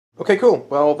Okay, cool.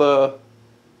 Well,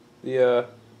 the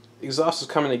exhaust is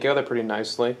coming together pretty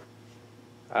nicely.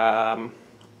 All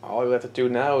we have to do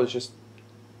now is just,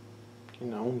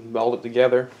 weld it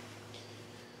together.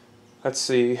 Let's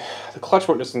see. The clutch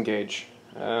won't disengage.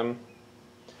 As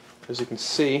you can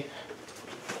see,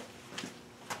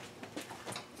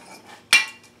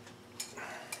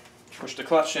 push the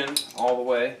clutch in all the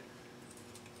way.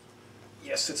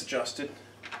 Yes, it's adjusted.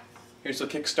 Here's the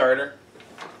Kickstarter.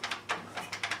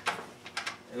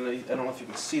 And I don't know if you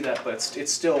can see that, but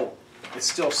it's still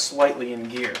slightly in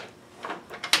gear.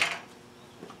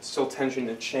 It's still tensioning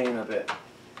the chain a bit.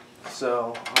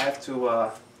 So I have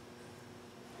to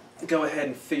go ahead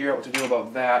and figure out what to do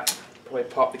about that. Probably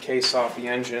pop the case off the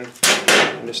engine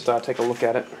and just take a look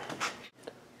at it.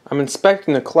 I'm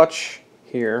inspecting the clutch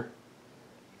here.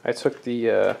 I took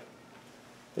the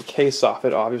case off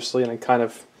it, obviously, and I kind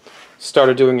of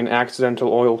started doing an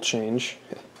accidental oil change.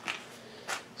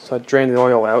 So I drained the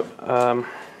oil out.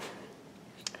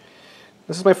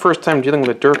 This is my first time dealing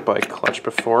with a dirt bike clutch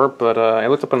before, but I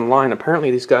looked up online.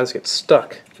 Apparently these guys get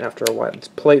stuck after a while. It's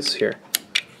plates here.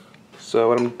 So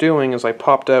what I'm doing is I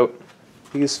popped out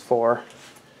these four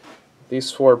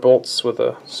bolts with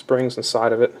the springs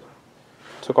inside of it.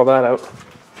 Took all that out,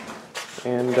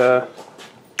 and that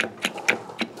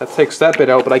takes that bit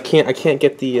out. But I can't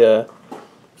get the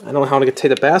I don't know how to take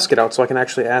the basket out so I can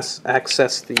actually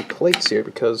access the plates here,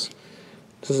 because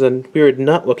this is a weird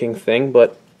nut-looking thing,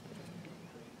 but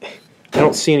I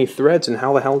don't see any threads, and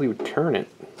how the hell do you turn it?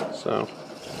 So.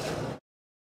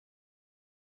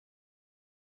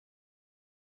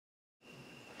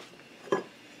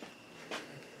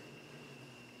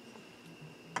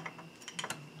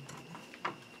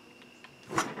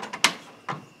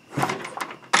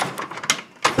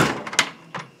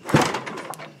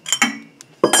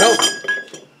 Well,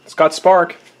 it's got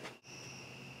spark.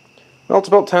 Well, it's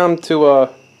about time to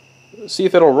see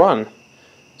if it'll run.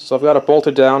 So I've got it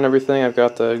bolted down and everything. I've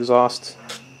got the exhaust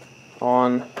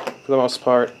on for the most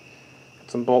part.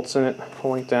 Got some bolts in it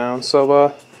holding it down.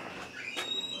 So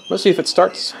let's see if it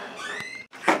starts.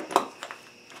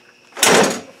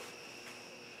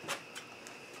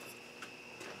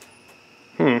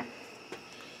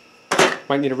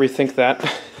 Might need to rethink that.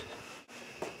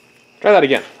 Try that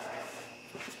again.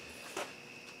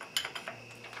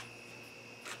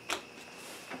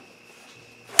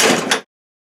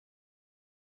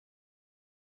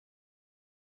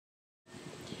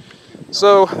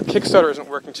 So, the Kickstarter isn't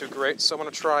working too great, so I'm going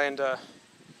to try and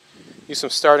use some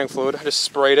starting fluid. I just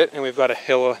sprayed it, and we've got a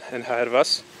hill ahead of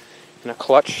us, and a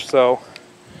clutch, so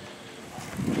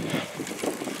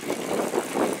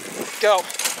go!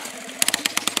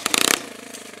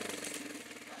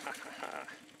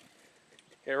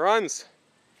 It runs!